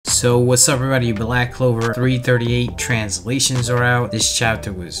So what's up everybody, Black Clover 338 translations are out. This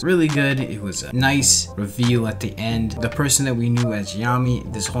chapter was really good. It was a nice reveal at the end. The person that we knew as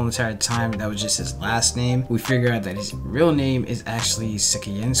Yami this whole entire time, that was just his last name. We figure out that his real name is actually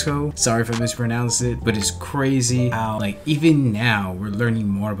𝚲𝚙𝚎𝚛𝚒. Sorry if I mispronounced it, but it's crazy how like even now we're learning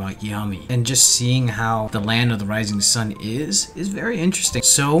more about Yami, and just seeing how the land of the rising sun is very interesting.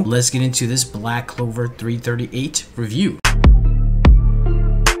 So let's get into this Black Clover 338 review.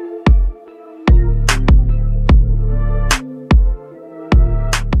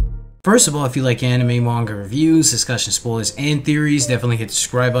 First of all, if you like anime, manga reviews, discussion, spoilers, and theories, definitely hit the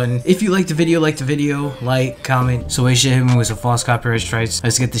subscribe button. If you like the video, like, comment. So we should hit me with some false copyright strikes.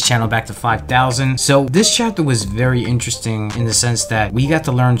 Let's get this channel back to 5,000. So this chapter was very interesting in the sense that we got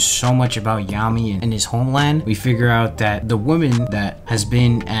to learn so much about Yami and his homeland. We figure out that the woman that has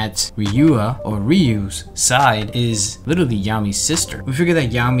been at ryuya or Ryu's side is literally Yami's sister. We figure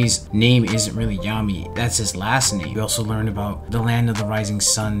that Yami's name isn't really Yami. That's his last name. We also learn about the land of the rising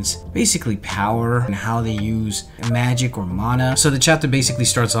suns, basically power and how they use magic or mana. So the chapter basically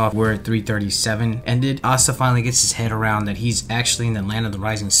starts off where 337 ended. Asta finally gets his head around that he's actually in the land of the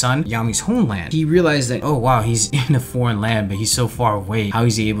rising sun, Yami's homeland. He realized that, oh wow, he's in a foreign land, but he's so far away. How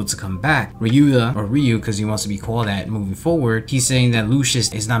is he able to come back? Ryuya, or Ryu, because he wants to be called that moving forward, he's saying that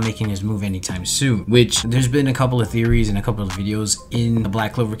Lucius is not making his move anytime soon, which there's been a couple of theories and a couple of videos in the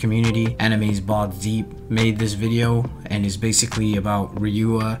Black Clover community. Anime's Balls Deep made this video and is basically about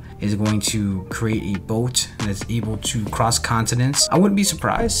Ryuya is going to create a boat that's able to cross continents. I wouldn't be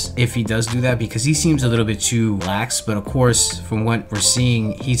surprised if he does do that because he seems a little bit too lax, but of course from what we're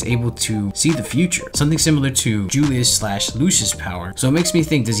seeing, he's able to see the future, something similar to Julius/Lucius power. So it makes me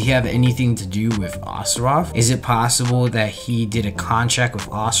think, does he have anything to do with Astaroth? Is it possible that he did a contract with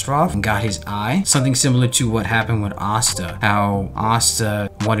Astaroth and got his eye? Something similar to what happened with Asta, how Asta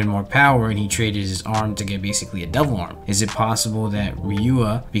wanted more power and he traded his arm to get basically a devil arm. Is it possible that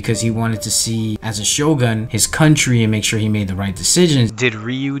Ryuya, because he wanted to see as a shogun his country and make sure he made the right decisions, did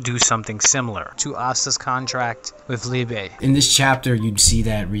Ryu do something similar to Asta's contract with Libe? In this chapter you'd see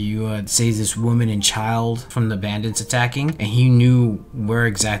that Ryuya saves this woman and child from the bandits attacking, and he knew where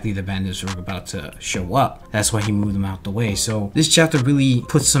exactly the bandits were about to show up. That's why he moved them out the way. So this chapter really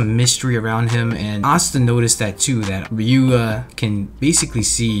puts some mystery around him, and Asta noticed that too, that Ryuya can basically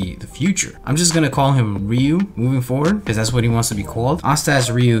see the future. I'm just gonna call him Ryu moving forward because that's what he wants to be called. Asta asks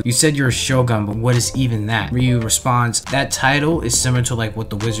Ryu, you said you're a shogun, but what is even that? Ryu responds, that title is similar to like what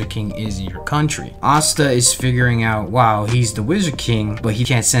the Wizard King is in your country. Asta is figuring out, wow, he's the Wizard King, but he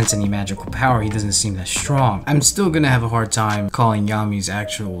can't sense any magical power. He doesn't seem that strong. I'm still gonna have a hard time calling Yami's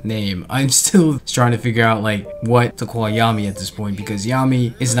actual name. I'm still trying to figure out like what to call Yami at this point, because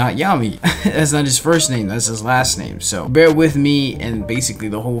Yami is not Yami. That's not his first name, that's his last name. So bear with me and basically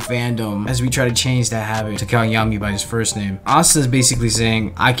the whole fandom as we try to change that habit to call Yami by his first name. Asta is basically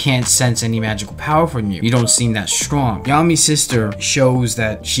saying, I can't sense any magical power from you. You don't seem that strong. Yami's sister shows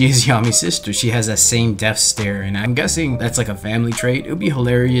that she is Yami's sister. She has that same death stare, and I'm guessing that's like a family trait. It would be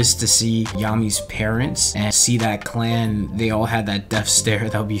hilarious to see Yami's parents and see that clan, they all had that death stare.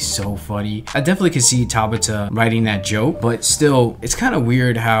 That would be so funny. I definitely could see Tabata writing that joke, but still, it's kind of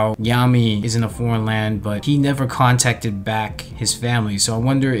weird how Yami is in a foreign land, but he never contacted back his family. So I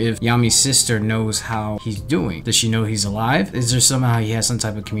wonder if Yami's sister knows how he's doing. Does she know he's alive? Is there somehow he has some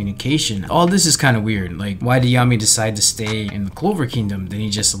type of communication? All this is kind of weird. Like, why did Yami decide to stay in the Clover Kingdom? Did he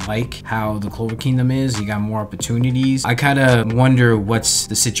just like how the Clover Kingdom is? He got more opportunities? I kind of wonder what's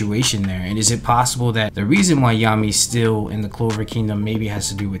the situation there. And is it possible that the reason why Yami's still in the Clover Kingdom maybe has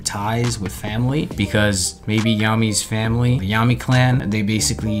to do with ties with family? Because maybe Yami's family, the Yami clan, they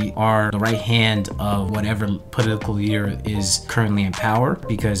basically are the right hand of whatever political leader is currently in power,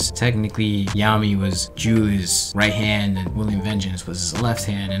 because technically Yami was Julius' right hand and William Vengeance was his left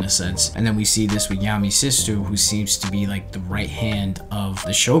hand in a sense. And then we see this with Yami's sister, who seems to be like the right hand of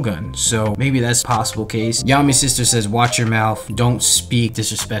the shogun. So maybe that's a possible case. Yami's sister says, watch your mouth, don't speak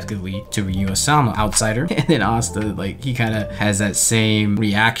disrespectfully to Ryuya-sama, outsider. And then Asta, like, he kind of has that same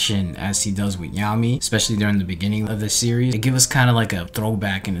reaction as he does with Yami, especially during the beginning of the series. It gives us kind of like a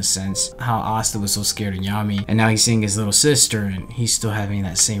throwback in a sense, how Asta was so scared of Yami, and now he's seeing his little sister and he's still having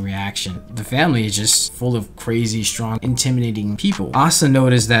that same reaction. The family is just full of crazy, strong, intimidating people. Asta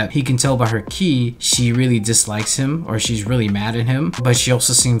noticed that he can tell by her ki she really dislikes him, or she's really mad at him, but she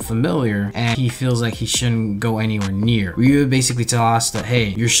also seemed familiar and he feels like he shouldn't go anywhere near. Ryuya basically tell Asta, hey,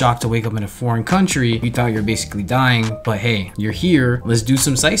 you're shocked to wake up in a foreign country, you thought you're basically dying, but hey, you're here, let's do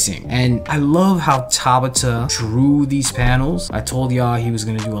some sightseeing. And I love how Tabata drew these panels. I told y'all he was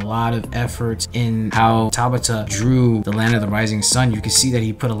gonna do a lot of effort in how Tabata drew the Land of the Rising Sun. You can see that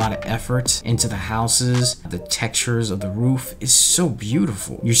he put a lot of effort into the houses, the textures of the roof is so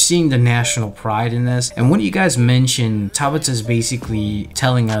beautiful. You're seeing the national pride in this. And when you guys mentioned, Tabata is basically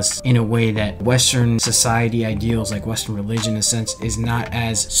telling us in a way that Western society ideals, like Western religion in a sense, is not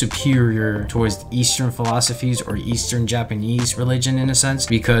as superior towards Eastern philosophies or Eastern Japanese religion in a sense,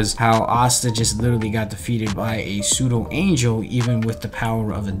 because how Asta just literally got defeated by a pseudo angel even with the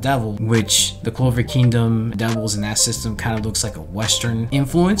power of a devil, which the Clover Kingdom devils in that system kind of looks like a Western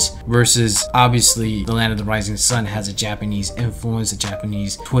influence, versus obviously the Land of the Rising Sun has a Japanese influence, a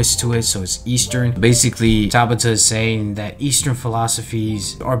Japanese twist to it, so it's Eastern. Basically, Tabata is saying that Eastern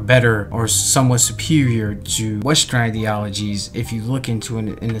philosophies are better or somewhat superior to Western ideologies if you look into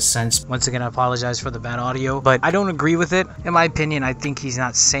it in a sense. Once again, I apologize for the bad audio, but I don't agree with it. In my opinion, I think he's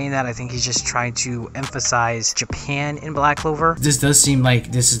not saying that. I think he's just trying to emphasize Japan in Black Clover. This does seem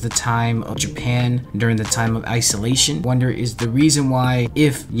like this is the time of Japan during the time of isolation. Wonder is the reason why,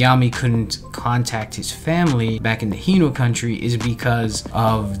 if Yami couldn't contact his family back in the Hino country, is because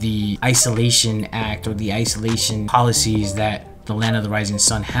of the isolation act or the isolation policies that the Land of the Rising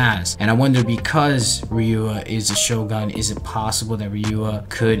Sun has. And I wonder, because Ryuya is a shogun, is it possible that Ryuya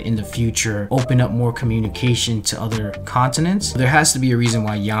could in the future open up more communication to other continents? There has to be a reason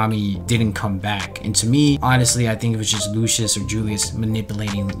why Yami didn't come back. And to me, honestly, I think it was just Lucius or Julius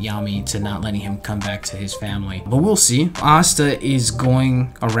manipulating Yami to not letting him come back to his family. But we'll see. Asta is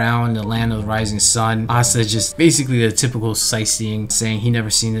going around the Land of the Rising Sun. Asta is just basically the typical sightseeing, saying he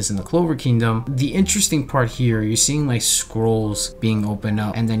never seen this in the Clover Kingdom. The interesting part here, you're seeing like scrolls being opened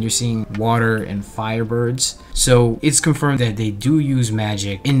up, and then you're seeing water and firebirds. So it's confirmed that they do use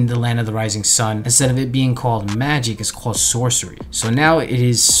magic in the Land of the Rising Sun. Instead of it being called magic, it's called sorcery. So now it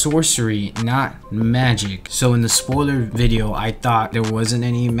is sorcery, not magic. So in the spoiler video, I thought there wasn't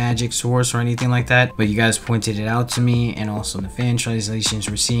any magic source or anything like that, but you guys pointed it out to me, and also in the fan translations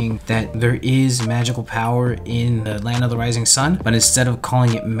we're seeing that there is magical power in the Land of the Rising Sun, but instead of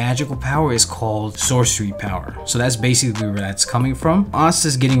calling it magical power, it's called sorcery power. So that's basically where that's coming from.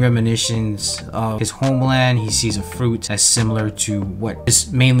 Asta's getting reminiscence of his homeland. He sees a fruit that's similar to what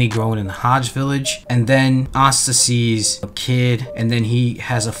is mainly grown in the 𝙲𝚘𝚙𝚢𝚛 village, and then Asta sees a kid, and then he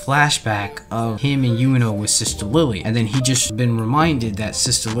has a flashback of him and Yuno with Sister Lily, and then he just been reminded that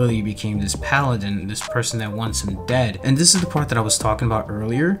Sister Lily became this paladin, this person that wants him dead. And this is the part that I was talking about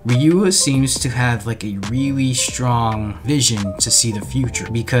earlier. Ryuya seems to have like a really strong vision to see the future,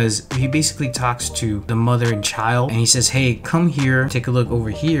 because he basically talks to the mother and child, and he says, hey, come here, take a look over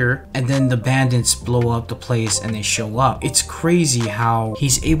here, and then the bandits blow up the place and they show up. It's crazy how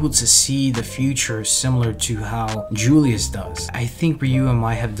he's able to see the future similar to how Julius does. I think Ryuya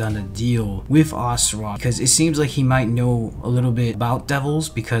might have done a deal with Astaroth, because it seems like he might know a little bit about devils,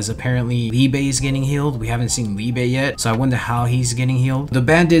 because apparently 𝙬𝚘𝚎 is getting healed. We haven't seen 𝙬𝚬𝚎 yet, so I wonder how he's getting healed. The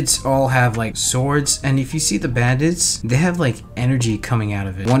bandits all have like swords, and if you see the bandits, they have like energy coming out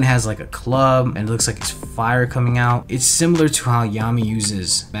of it. One has like a club and it looks like it's fire coming out. It's similar to how Yami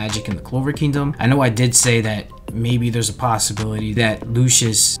uses magic in the Clover Kingdom. I know I did say that maybe there's a possibility that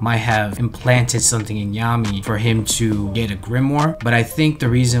Lucius might have implanted something in Yami for him to get a grimoire, but I think the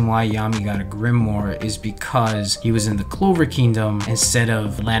reason why Yami got a grimoire is because he was in the Clover Kingdom instead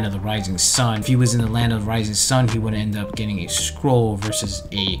of Land of the Rising Sun. If he was in the Land of the Rising Sun, he would end up getting a scroll versus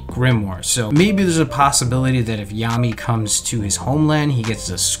a grimoire. So maybe there's a possibility that if Yami comes to his homeland, he gets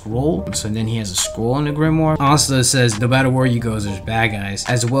a scroll, so then he has a scroll and a grimoire. Asta says no matter where he goes, there's bad guys,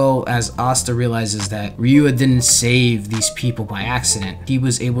 as well as Asta realizes that Ryuya didn't save these people by accident. He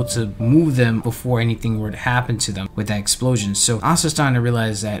was able to move them before anything were to happen to them with that explosion. So Asta's starting to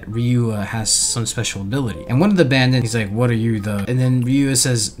realize that Ryuya has some special ability. And one of the bandits, he's like, what are you the? And then Ryuya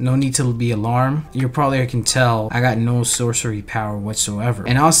says, no need to be alarmed. You probably can tell I got no sorcery power whatsoever.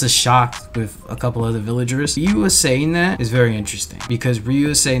 And Asta's shocked with a couple other villagers. Ryuya saying that is very interesting, because Ryuya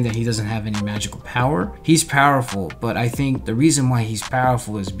is saying that he doesn't have any magical power. He's powerful, but I think the reason why he's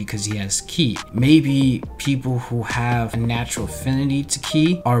powerful is because he has ki. Maybe people people who have a natural affinity to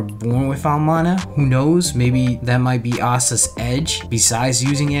ki are born without mana. Who knows? Maybe that might be Asta's edge besides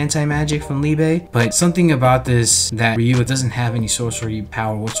using anti-magic from 𝚬𝚑. But something about this that Ryuya doesn't have any sorcery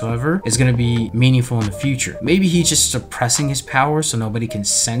power whatsoever is going to be meaningful in the future. Maybe he's just suppressing his power so nobody can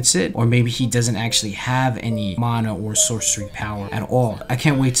sense it, or maybe he doesn't actually have any mana or sorcery power at all. I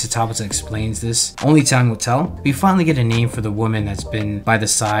can't wait till 𝚤𝚘𝚙𝚢 explains this. Only time will tell. We finally get a name for the woman that's been by the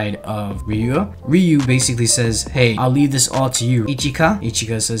side of Ryuya. Ryu basically says, hey, I'll leave this all to you, Ichika.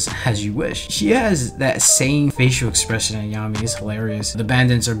 Ichika says, as you wish. She has that same facial expression at Yami. It's hilarious. The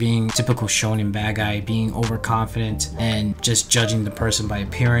bandits are being typical shonen bad guy, being overconfident and just judging the person by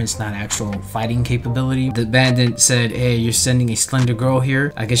appearance, not actual fighting capability. The bandit said, hey, you're sending a slender girl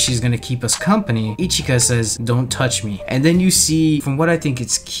here. I guess she's gonna keep us company. Ichika says, don't touch me. And then you see, from what I think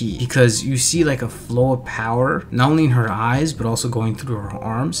it's key, because you see like a flow of power, not only in her eyes, but also going through her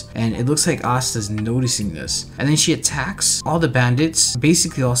arms. And it looks like Asta's noticing this. And then she attacks all the bandits,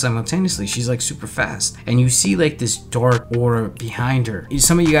 basically all simultaneously. She's like super fast. And you see like this dark aura behind her.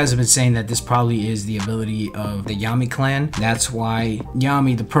 Some of you guys have been saying that this probably is the ability of the Yami clan. That's why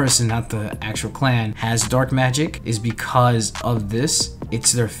Yami, the person, not the actual clan, has dark magic, is because of this.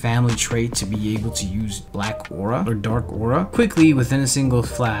 It's their family trait to be able to use black aura or dark aura. Quickly, within a single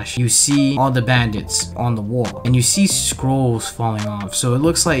flash, you see all the bandits on the wall and you see scrolls falling off. So it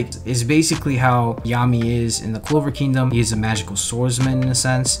looks like it's basically how Yami is in the Clover Kingdom. He is a magical swordsman in a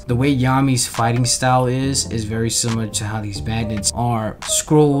sense. The way Yami's fighting style is very similar to how these bandits are.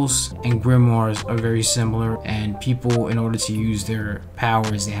 Scrolls and grimoires are very similar, and people, in order to use their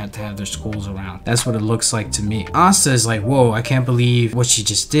powers, they have to have their scrolls around. That's what it looks like to me. Asta is like, whoa, I can't believe what she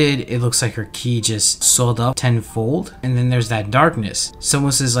just did. It looks like her ki just sold up tenfold. And then there's that darkness.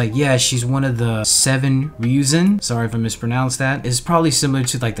 Someone says like, yeah, she's one of the 7 ryuya. Sorry if I mispronounced that. It's probably similar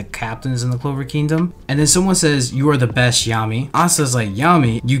to like the captains in the Clover Kingdom. And then someone says, you are the best, Yami. Asta's like,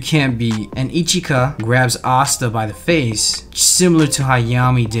 Yami, you can't be. And Ichika grabs Asta by the face, similar to how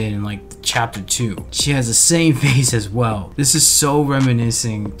Yami did in like chapter 2. She has the same face as well. This is so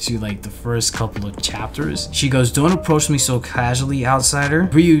reminiscing to like the first couple of chapters. She goes, don't approach me so casually, outsider.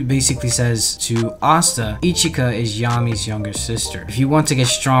 Ryu basically says to Asta, Ichika is Yami's younger sister. If you want to get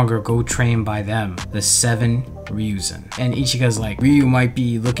stronger, go train by them, the 7 ryuya. And Ichika's like, Ryu might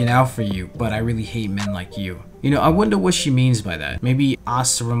be looking out for you, but I really hate men like you. You know, I wonder what she means by that. Maybe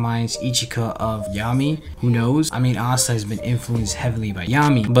Asta reminds Ichika of Yami. Who knows? I mean, Asta has been influenced heavily by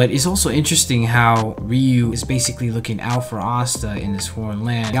Yami. But it's also interesting how Ryu is basically looking out for Asta in this foreign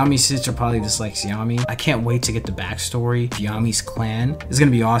land. Yami's sister probably dislikes Yami. I can't wait to get the backstory of Yami's clan. It's gonna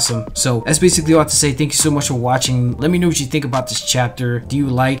be awesome. So that's basically all I have to say. Thank you so much for watching. Let me know what you think about this chapter. Do you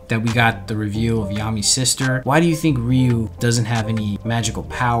like that we got the reveal of Yami's sister? Why do you think Ryu doesn't have any magical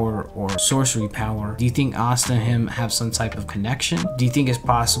power or sorcery power? Do you think Asta and him have some type of connection? Do you think it's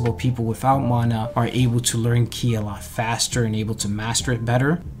possible people without mana are able to learn ki a lot faster and able to master it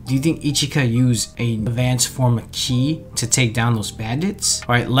better? Do you think Ichika used an advanced form of ki to take down those bandits?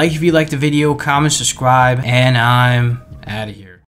 Alright, like if you liked the video, comment, subscribe, and I'm out of here.